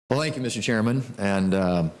Well, thank you, Mr. Chairman,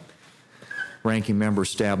 and Ranking Member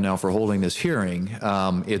Stabenow for holding this hearing.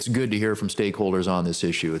 It's good to hear from stakeholders on this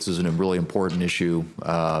issue. This is a really important issue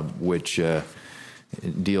which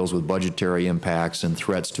deals with budgetary impacts and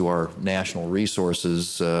threats to our national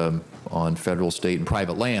resources on federal, state, and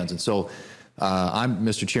private lands. And so I'm,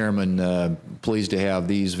 Mr. Chairman, pleased to have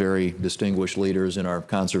these very distinguished leaders in our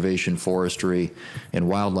conservation, forestry, and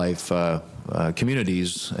wildlife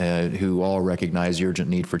communities who all recognize the urgent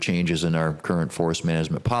need for changes in our current forest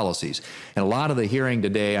management policies. And a lot of the hearing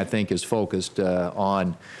today, I think, is focused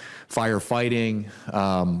on firefighting,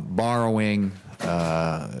 borrowing,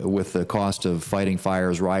 with the cost of fighting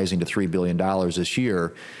fires rising to $3 billion this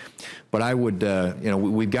year. But I would,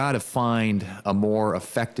 we've got to find a more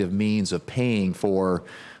effective means of paying for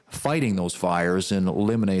fighting those fires and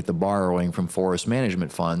eliminate the borrowing from forest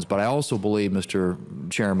management funds. But I also believe, Mr.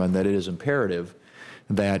 Chairman, that it is imperative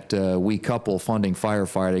that we couple funding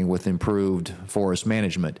firefighting with improved forest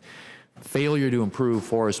management. Failure to improve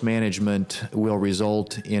forest management will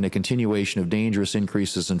result in a continuation of dangerous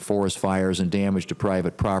increases in forest fires and damage to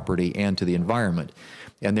private property and to the environment.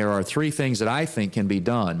 And there are three things that I think can be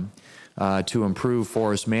done to improve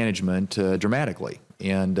forest management dramatically.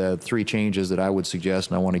 And three changes that I would suggest,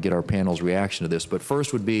 and I want to get our panel's reaction to this. But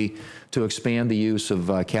first would be to expand the use of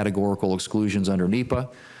categorical exclusions under NEPA.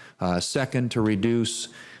 Second, to reduce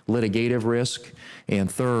litigative risk.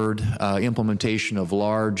 And third, implementation of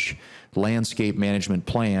large landscape management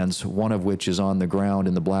plans, one of which is on the ground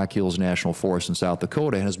in the Black Hills National Forest in South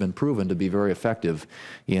Dakota and has been proven to be very effective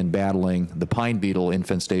in battling the pine beetle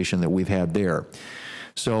infestation that we've had there.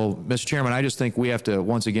 So, Mr. Chairman, I just think we have to,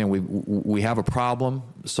 once again, we have a problem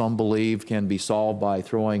some believe can be solved by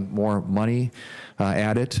throwing more money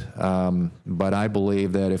at it, but I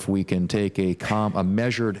believe that if we can take a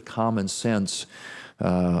measured, common sense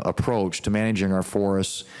approach to managing our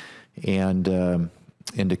forests and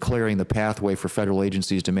in declaring the pathway for federal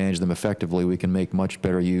agencies to manage them effectively, we can make much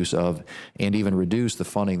better use of and even reduce the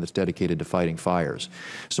funding that's dedicated to fighting fires.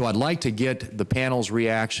 So I'd like to get the panel's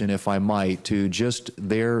reaction, if I might, to just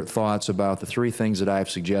their thoughts about the three things that I've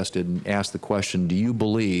suggested and ask the question, do you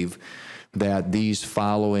believe that these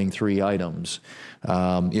following three items,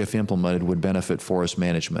 if implemented, would benefit forest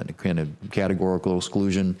management? Kind of categorical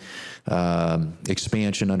exclusion,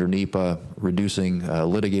 expansion under NEPA, reducing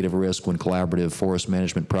litigative risk when collaborative forest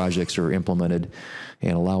management projects are implemented,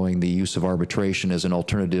 and allowing the use of arbitration as an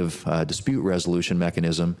alternative dispute resolution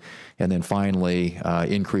mechanism, and then finally,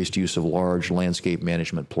 increased use of large landscape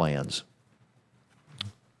management plans.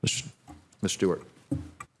 Mr. Stewart, you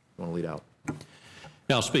want to lead out?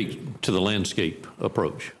 Now I'll speak to the landscape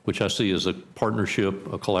approach, which I see as a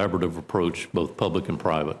partnership, a collaborative approach, both public and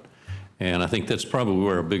private. And I think that's probably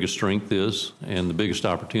where our biggest strength is, and the biggest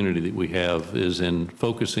opportunity that we have is in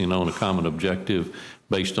focusing on a common objective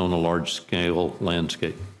based on a large-scale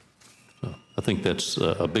landscape. So I think that's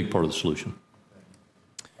a big part of the solution.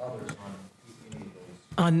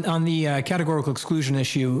 On the categorical exclusion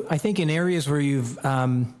issue, I think in areas where you've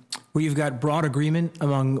got broad agreement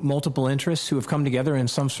among multiple interests who have come together in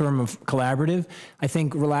some sort of collaborative, I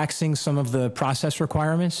think relaxing some of the process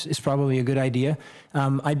requirements is probably a good idea.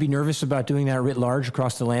 I'd be nervous about doing that writ large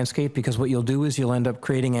across the landscape, because what you'll do is you'll end up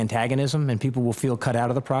creating antagonism and people will feel cut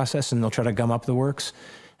out of the process and they'll try to gum up the works.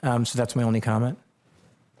 So that's my only comment.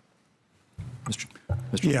 Mr.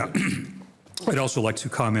 Yeah. I'd also like to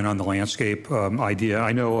comment on the landscape idea.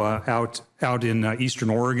 I know out in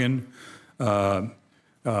Eastern Oregon, my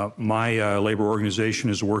labor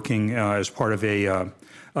organization is working as part of a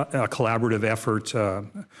collaborative effort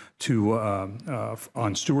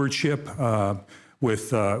on stewardship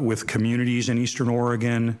with communities in Eastern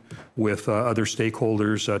Oregon, with other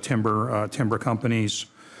stakeholders, timber companies,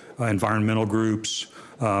 environmental groups,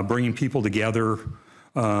 bringing people together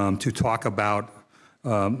to talk about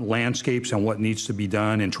landscapes and what needs to be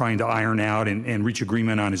done, and trying to iron out and reach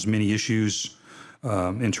agreement on as many issues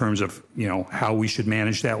in terms of, how we should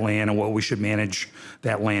manage that land and what we should manage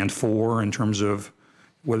that land for in terms of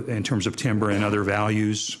timber and other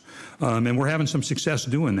values. And we're having some success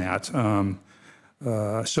doing that.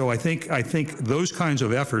 So I think those kinds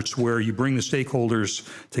of efforts where you bring the stakeholders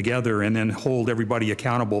together and then hold everybody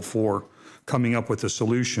accountable for coming up with the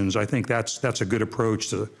solutions, I think that's a good approach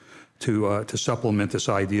to supplement this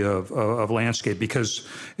idea of landscape, because,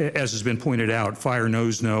 as has been pointed out, fire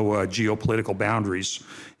knows no geopolitical boundaries,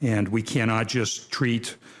 and we cannot just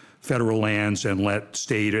treat federal lands and let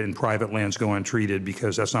state and private lands go untreated,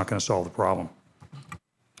 because that's not going to solve the problem.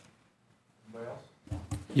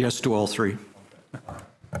 Yes to all three.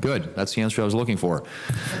 Good. That's the answer I was looking for.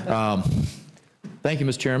 Thank you,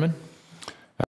 Mr. Chairman.